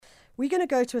We're going to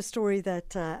go to a story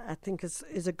that I think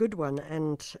is a good one,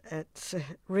 and it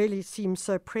really seems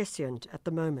so prescient at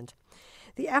the moment.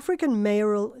 The African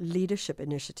Mayoral Leadership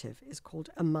Initiative is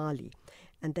called AMALI,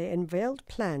 and they unveiled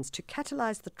plans to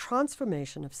catalyze the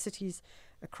transformation of cities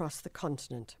across the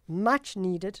continent. Much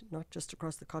needed, not just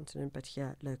across the continent, but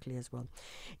here locally as well.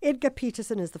 EDGAR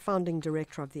Peterson is the founding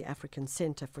director of the African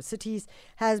Centre for Cities,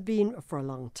 has been for a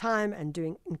long time and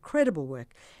doing incredible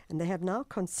work. And they have now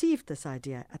conceived this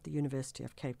idea at the University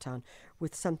of Cape Town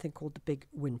with something called the Big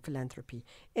Win Philanthropy.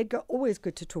 EDGAR, always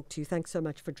good to talk to you. Thanks so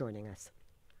much for joining us.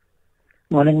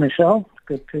 Morning, Michelle.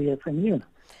 Good to hear from you.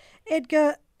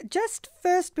 EDGAR, just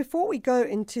first, before we go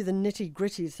into the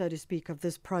nitty-gritty, so to speak, of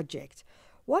this project,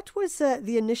 what was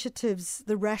the initiative's,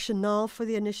 the rationale for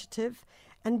the initiative,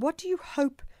 and what do you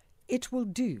hope it will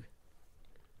do?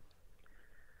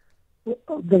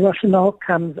 The rationale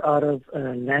comes out of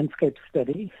a landscape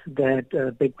study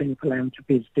that Big Win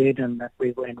Philanthropies did and that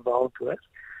we were involved with.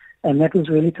 And that was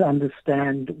really to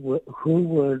understand who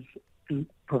was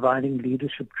providing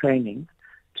leadership training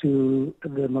to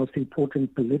the most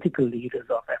important political leaders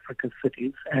of Africa's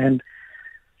cities. And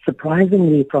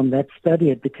surprisingly, from that study,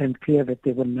 it became clear that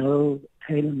there were no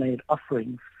tailor-made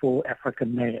offerings for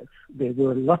African mayors. There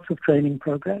were lots of training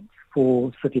programs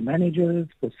for city managers,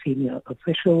 for senior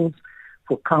officials,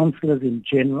 for councillors in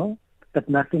general, but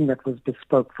nothing that was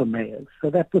bespoke for mayors. So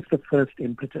that was the first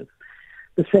impetus.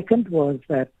 The second was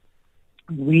that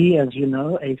we, as you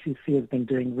know, ACC has been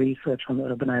doing research on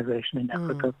urbanization in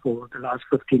Africa for the last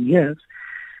 15 years.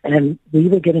 And we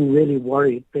were getting really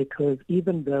worried because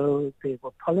even though there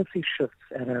were policy shifts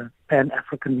at a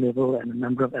pan-African level and a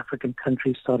number of African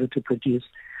countries started to produce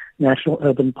national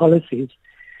urban policies,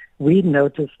 we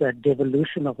noticed that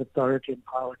devolution of authority and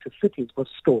power to cities was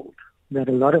stalled, that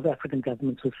a lot of African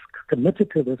governments were committed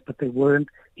to this, but they weren't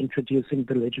introducing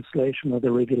the legislation or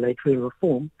the regulatory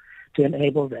reform to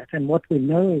enable that. And what we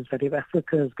know is that if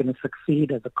Africa is going to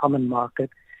succeed as a common market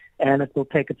and it will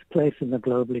take its place in the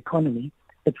global economy,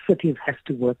 its cities has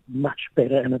to work much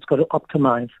better, and it's got to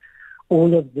optimize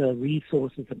all of the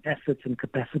resources and assets and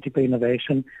capacity for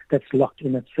innovation that's locked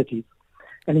in its cities.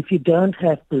 And if you don't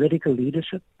have political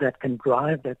leadership that can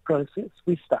drive that process,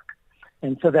 we're stuck.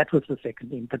 And so that was the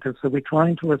second impetus. So we're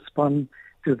trying to respond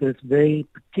to this very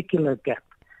particular gap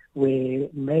where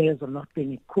mayors are not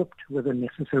being equipped with the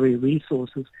necessary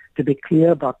resources to be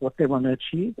clear about what they want to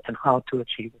achieve and how to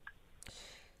achieve it.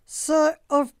 So,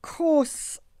 of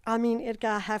course, I mean, Edgar,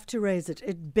 I have to raise it.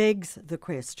 It begs the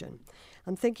question.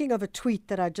 I'm thinking of a tweet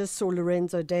that I just saw,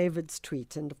 Lorenzo David's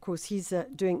tweet. And of course, he's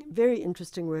doing very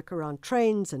interesting work around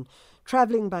trains and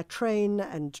traveling by train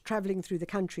and traveling through the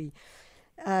country.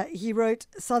 He wrote,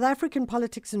 South African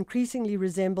politics increasingly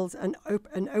resembles an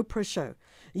Oprah show.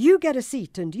 You get a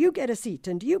seat and you get a seat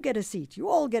and you get a seat. You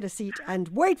all get a seat and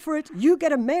wait for it. You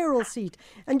get a mayoral seat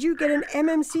and you get an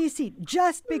MMC seat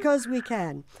just because we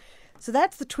can. So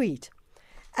that's the tweet.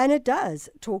 And it does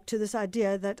talk to this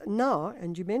idea that now,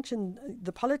 and you mentioned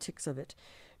the politics of it,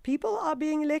 people are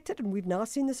being elected, and we've now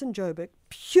seen this in Joburg,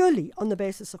 purely on the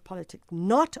basis of politics,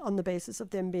 not on the basis of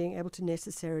them being able to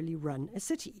necessarily run a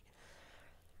city.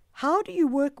 How do you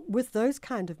work with those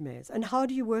kind of mayors, and how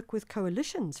do you work with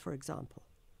coalitions, for example?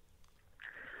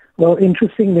 Well,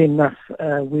 interestingly enough,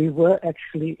 we were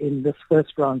actually in this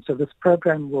first round. So this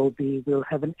program we'll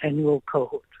have an annual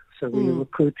cohort. So we're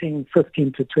recruiting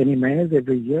 15 to 20 mayors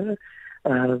every year.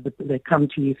 They come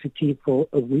to UCT for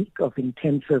a week of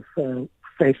intensive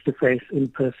face-to-face,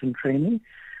 in-person training.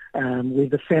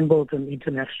 We've assembled an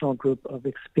international group of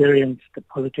experienced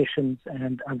politicians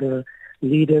and other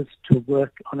leaders to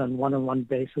work on a one-on-one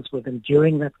basis with them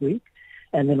during that week,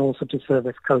 and then also to serve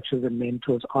as coaches and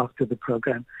mentors after the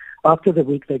program. After the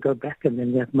week, they go back, and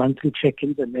then we have monthly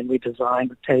check-ins, and then we design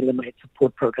a tailor-made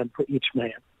support program for each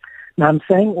mayor. Now, I'm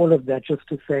saying all of that just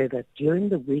to say that during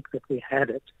the week that we had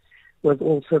it was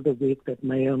also the week that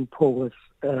Mayor Mpho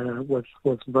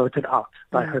was voted out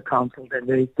by her council that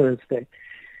very Thursday.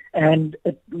 And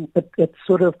it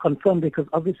sort of confirmed because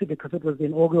it was the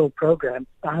inaugural program,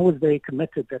 I was very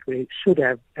committed that we should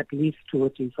have at least 2 or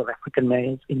 3 South African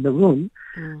mayors in the room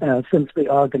since we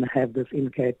are going to have this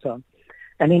in Cape Town.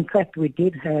 And in fact, we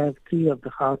did have 3 of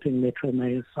the Gauteng Metro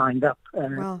mayors signed up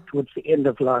towards the end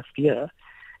of last year.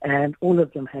 And all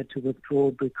of them had to withdraw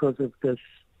because of this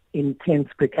intense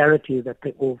precarity that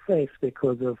they all face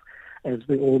because of, as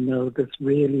we all know, this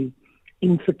really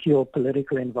insecure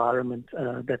political environment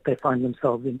that they find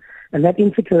themselves in. And that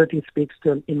insecurity speaks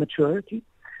to an immaturity.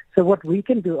 So what we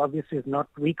can do, obviously,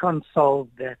 we can't solve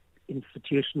that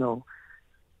institutional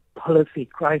policy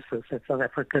crisis that South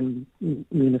African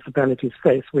municipalities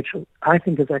face, which I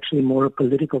think is actually more a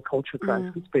political culture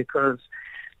crisis, because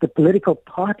the political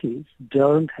parties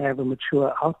don't have a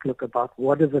mature outlook about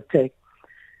what does it take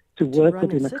to work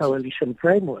within a coalition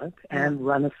framework and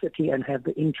run a city and have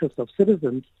the interests of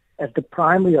citizens as the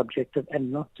primary objective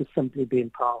and not to simply be in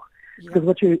power. Because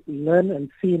what you learn and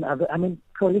see in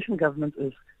coalition government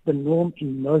is the norm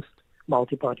in most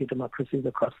multi-party democracies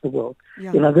across the world.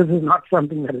 This is not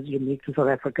something that is unique to South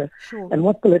Africa. And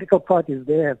what political parties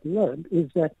there have learned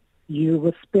is that you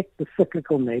respect the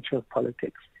cyclical nature of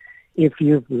politics. If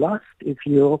you've lost, if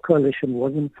your coalition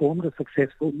wasn't formed or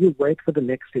successful, you wait for the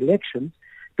next elections,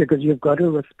 because you've got to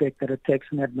respect that it takes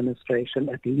an administration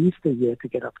at least a year to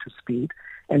get up to speed,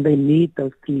 and they need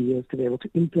those 3 years to be able to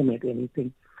implement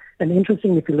anything. And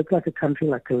interesting, if you look like a country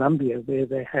like Colombia, where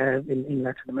they have in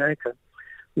Latin America,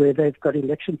 where they've got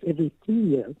elections every 3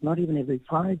 years, not even every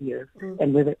 5 years,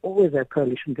 and where they always have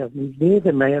coalition governments, there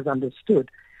the mayors understood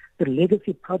the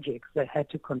legacy projects they had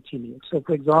to continue. So,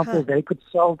 for example, they could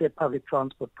solve their public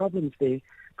transport problems there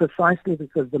precisely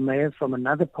because the mayors from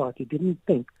another party didn't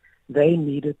think they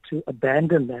needed to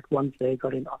abandon that once they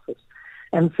got in office.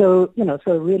 And so,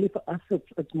 so really for us,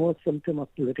 it's more a symptom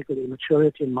of political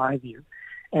immaturity in my view.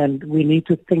 And we need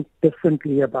to think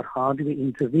differently about how do we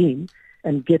intervene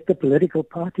and get the political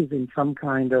parties in some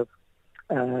kind of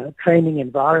training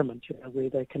environment, where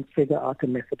they can figure out a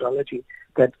methodology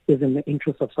that is in the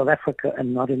interest of South Africa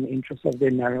and not in the interest of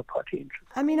their narrow party interest.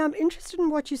 I'm interested in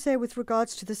what you say with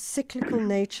regards to the cyclical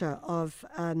nature of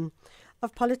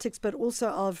politics, but also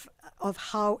of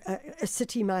how a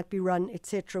city might be run,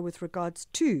 etc., with regards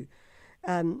to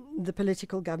the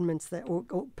political governments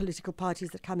or political parties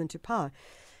that come into power.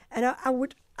 And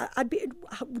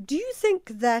do you think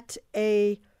that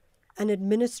an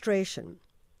administration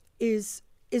is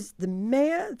the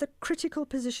mayor the critical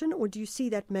position, or do you see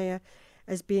that mayor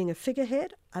as being a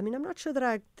figurehead? I'm not sure that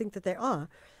I think that they are.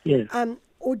 Yes.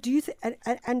 Or do you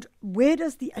and where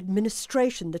does the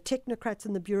administration, the technocrats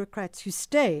and the bureaucrats who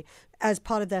stay as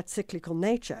part of that cyclical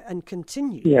nature and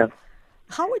continue? Yeah.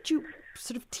 How would you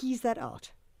sort of tease that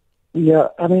out? Yeah,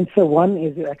 so one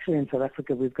is actually in South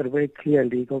Africa, we've got a very clear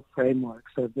legal framework.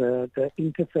 So the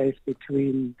interface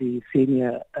between the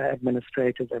senior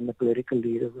administrators and the political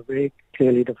leaders are very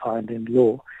clearly defined in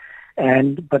law.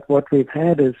 But what we've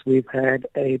had is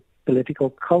a political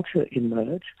culture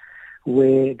emerge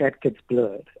where that gets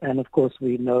blurred. And of course,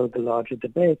 we know the larger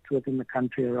debate within the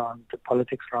country around the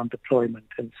politics around deployment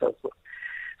and so forth.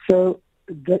 So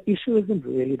the issue isn't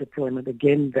really deployment.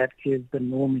 Again, that is the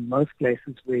norm in most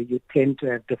places where you tend to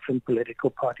have different political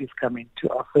parties come into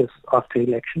office after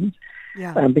elections.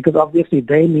 Because obviously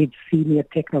they need senior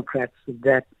technocrats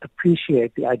that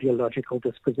appreciate the ideological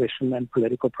disposition and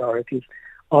political priorities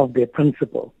of their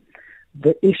principal.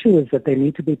 The issue is that they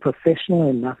need to be professional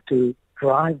enough to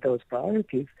drive those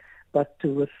priorities, but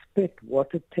to respect what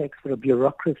it takes for a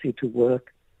bureaucracy to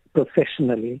work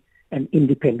professionally and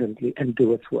independently and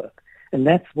do its work. And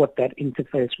that's what that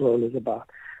interface role is about.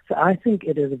 So I think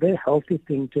it is a very healthy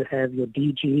thing to have your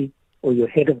DG or your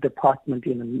head of department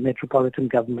in a metropolitan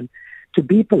government to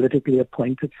be politically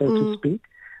appointed, so to speak,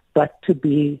 but to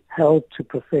be held to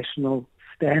professional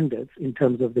standards in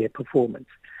terms of their performance.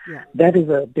 That is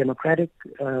a democratic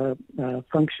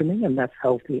functioning, and that's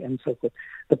healthy and so forth.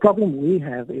 The problem we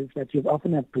have is that you've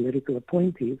often had political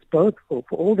appointees, both for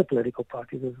all the political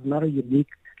parties. This is not a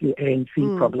uniquely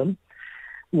ANC problem,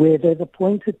 where they've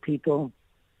appointed people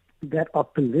that are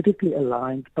politically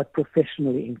aligned but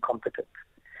professionally incompetent.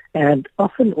 And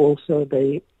often also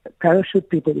they parachute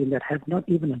people in that have not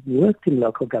even worked in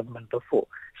local government before.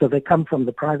 So they come from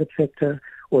the private sector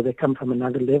or they come from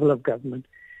another level of government.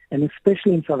 And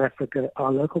especially in South Africa,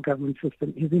 our local government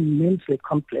system is immensely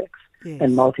complex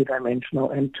and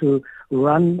multidimensional. And to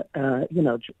run,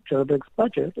 Joburg's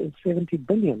budget is 70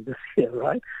 billion this year,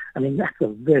 right? That's a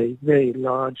very, very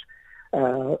large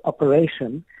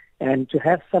operation. And to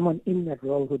have someone in that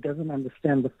role who doesn't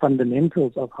understand the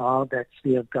fundamentals of how that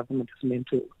sphere of government is meant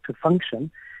to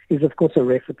function is, of course, a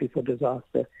recipe for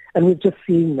disaster. And we've just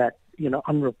seen that,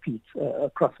 on repeat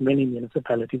across many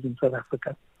municipalities in South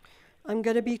Africa. I'm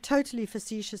going to be totally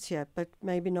facetious here, but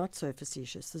maybe not so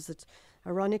facetious. Is it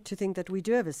ironic to think that we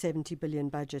do have a 70 billion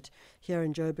budget here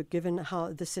in Joburg, given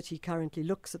how the city currently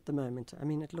looks at the moment?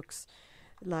 It looks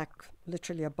like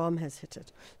literally a bomb has hit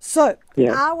it. So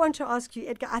I want to ask you,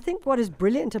 Edgar, I think what is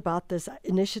brilliant about this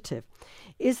initiative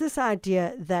is this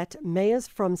idea that mayors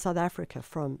from South Africa,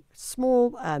 from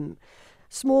small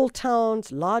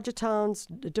towns, larger towns,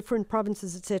 different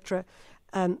provinces, etc.,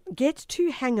 get to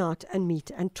hang out and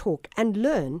meet and talk and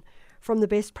learn from the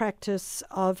best practice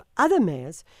of other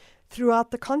mayors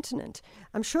throughout the continent.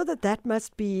 I'm sure that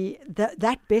must be,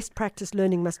 that best practice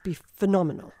learning must be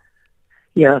phenomenal.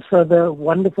 Yeah, so the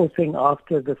wonderful thing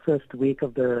after the first week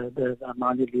of the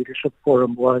AMALI Leadership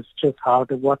Forum was just how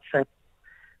the WhatsApp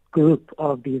group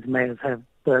of these mayors have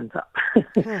burnt up.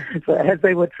 So as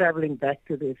they were traveling back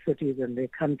to their cities and their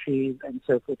countries and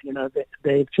so forth,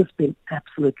 they've just been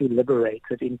absolutely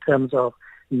liberated in terms of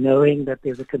knowing that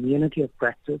there's a community of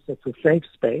practice, that's a safe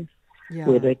space,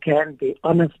 where they can be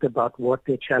honest about what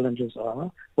their challenges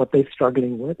are, what they're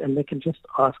struggling with, and they can just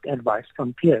ask advice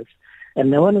from peers.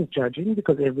 And no one is judging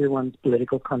because everyone's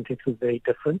political context is very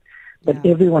different, but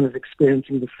everyone is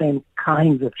experiencing the same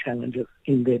kinds of challenges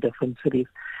in their different cities.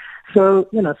 So,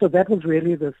 so that was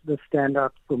really the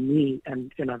standout for me,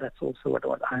 and, that's also what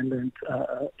I learned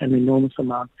an enormous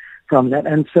amount from that.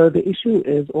 And so the issue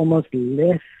is almost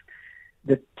less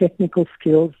the technical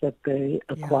skills that they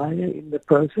acquire in the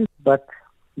process, but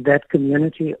that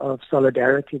community of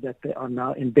solidarity that they are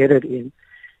now embedded in.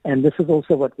 And this is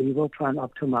also what we will try and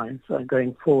optimize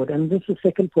going forward. And this is the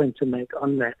second point to make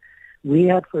on that. We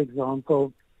had, for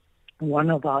example, one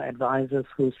of our advisors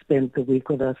who spent the week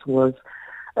with us was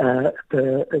a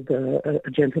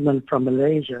gentleman from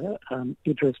Malaysia,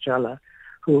 EDGAR,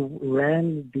 who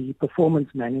ran the performance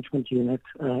management unit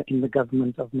in the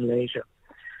government of Malaysia.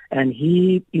 And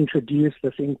he introduced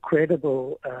this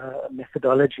incredible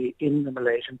methodology in the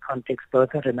Malaysian context,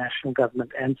 both at a national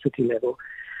government and city level,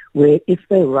 where if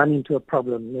they run into a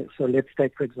problem, so let's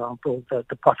take, for example, the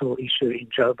pothole issue in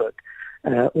Joburg,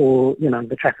 or,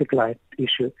 the traffic light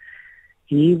issue,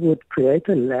 he would create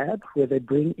a lab where they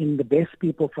bring in the best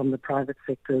people from the private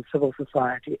sector, civil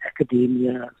society,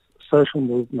 academia, social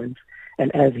movements,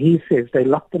 and as he says, they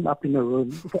lock them up in a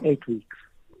room for 8 weeks.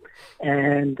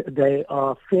 And they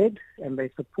are fed and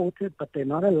they're supported, but they're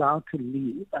not allowed to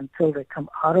leave until they come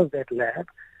out of that lab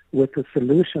with a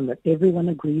solution that everyone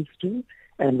agrees to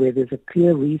and where there's a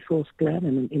clear resource plan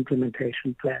and an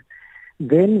implementation plan.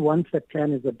 Then once that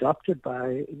plan is adopted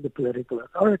by the political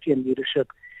authority and leadership,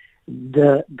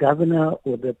 the governor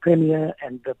or the premier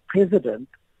and the president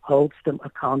holds them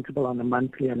accountable on a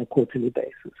monthly and a quarterly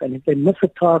basis. And if they miss a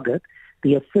target,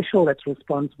 the official that's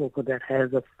responsible for that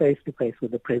has a face-to-face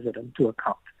with the president to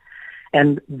account.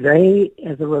 And they,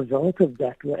 as a result of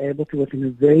that, were able to, within a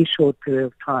very short period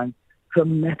of time,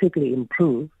 dramatically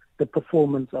improve the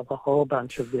performance of a whole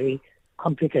bunch of very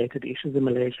complicated issues in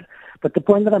Malaysia. But the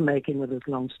point that I'm making with this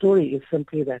long story is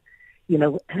simply that,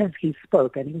 as he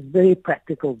spoke, and he was very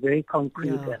practical, very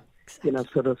concrete, and,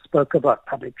 sort of spoke about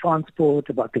public transport,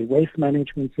 about the waste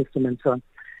management system and so on,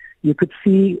 you could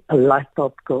see a light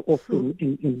bulb go off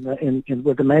in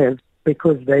with the mayors,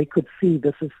 because they could see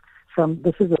this is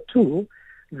a tool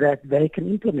that they can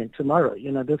implement tomorrow.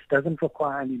 This doesn't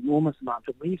require an enormous amount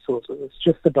of resources. It's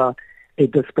just about a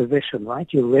disposition, right?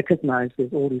 You recognize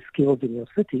there's all these skills in your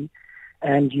city,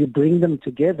 and you bring them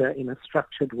together in a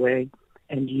structured way,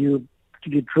 and you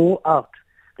draw out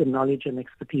the knowledge and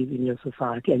expertise in your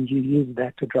society, and you use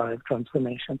that to drive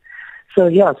transformation. So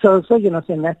in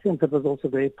that sense, it was also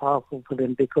very powerful for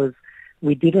them, because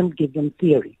we didn't give them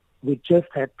theory. We just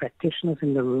had practitioners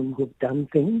in the room who've done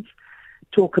things,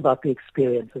 talk about the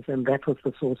experiences, and that was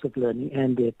the source of learning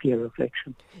and their peer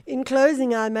reflection. In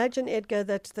closing, I imagine, Edgar,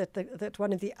 that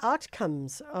one of the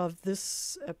outcomes of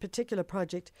this particular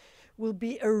project will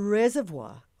be a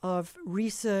reservoir of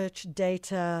research,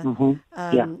 data,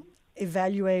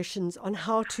 evaluations on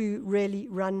how to really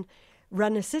run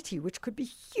a city, which could be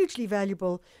hugely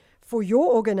valuable for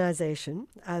your organization,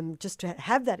 just to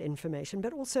have that information,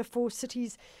 but also for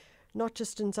cities, not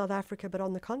just in South Africa, but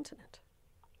on the continent.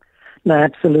 No,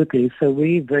 absolutely. So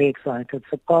we're very excited.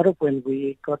 So part of when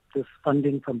we got this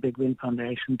funding from Big Wind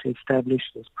Foundation to establish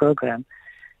this program,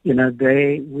 we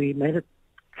made it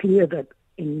clear that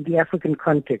in the African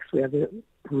context, we have a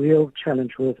real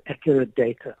challenge with accurate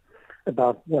data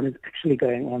about what is actually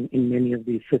going on in many of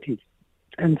these cities.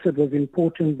 And so it was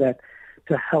important that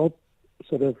to help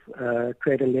sort of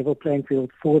create a level playing field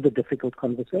for the difficult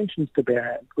conversations to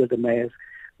bear with the mayors,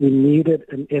 we needed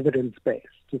an evidence base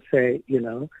to say,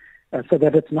 so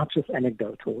that it's not just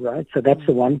anecdotal, right? So that's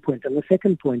the one point. And the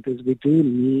second point is we do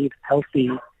need healthy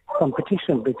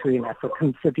competition between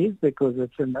African cities, because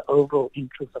it's in the overall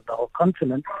interest of the whole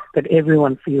continent that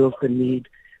everyone feels the need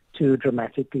to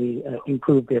dramatically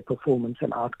improve their performance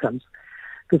and outcomes.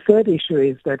 The third issue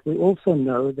is that we also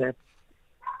know that,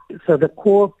 so the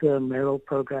core of the mayoral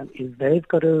program is they've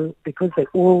got to, because they're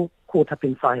all caught up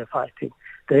in firefighting,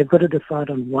 they've got to decide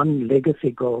on one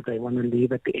legacy goal they want to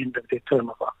leave at the end of their term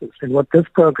of office. And what this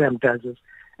program does is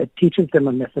It teaches them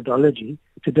a methodology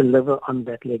to deliver on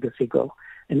that legacy goal.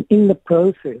 And in the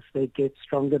process, they get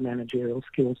stronger managerial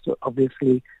skills to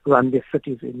obviously run their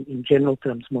cities in general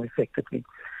terms more effectively.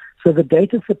 So the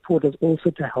data support is also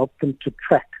to help them to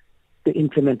track the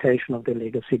implementation of their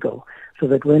legacy goal, so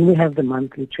that when we have the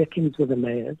monthly check-ins with the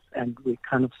mayors and we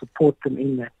kind of support them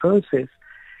in that process,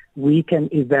 we can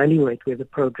evaluate whether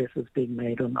progress is being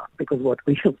made or not. Because what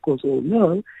we, of course, all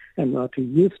know and are too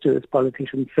used to is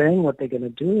politicians saying what they're going to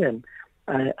do. And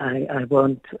I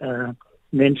won't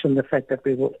mention the fact that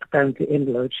we will apparently end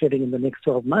load shedding in the next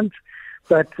 12 months.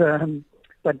 But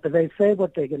they say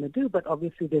what they're going to do, but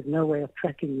obviously there's no way of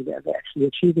tracking they're actually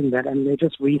achieving that, and they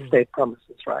just restate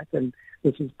promises, right? And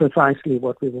this is precisely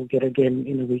what we will get again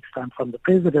in a week's time from the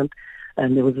president.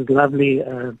 And there was this lovely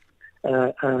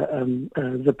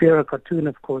Zapira cartoon,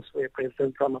 of course, where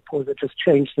President Ramaphosa just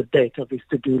changed the date of his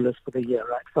to-do list for the year,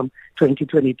 right, from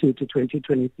 2022 to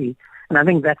 2023. And I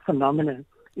think that phenomenon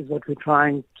is what we're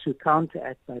trying to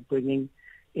counteract by bringing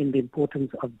in the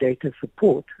importance of data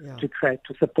support to try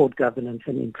to support governance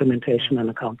and implementation and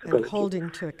accountability. And holding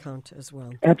to account as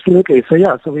well. Absolutely.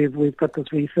 So we've got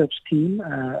this research team,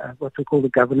 what we call the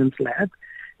governance lab,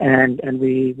 and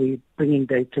we're bringing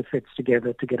data sets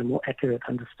together to get a more accurate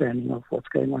understanding of what's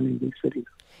going on in these cities.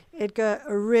 Edgar,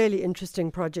 a really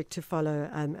interesting project to follow,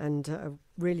 and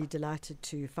really delighted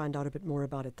to find out a bit more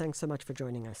about it. Thanks so much for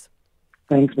joining us.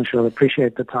 Thanks, Michelle.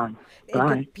 Appreciate the time. Edgar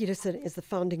Bye. PIETERSE is the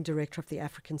founding director of the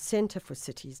African Centre for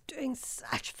Cities, doing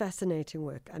such fascinating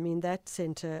work. I mean, that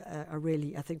centre are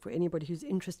really, I think, for anybody who's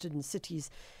interested in cities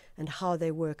and how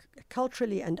they work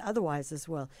culturally and otherwise as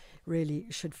well, really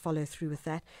should follow through with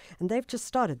that. And they've just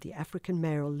started the African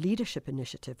Mayoral Leadership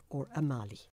Initiative, or AMALI.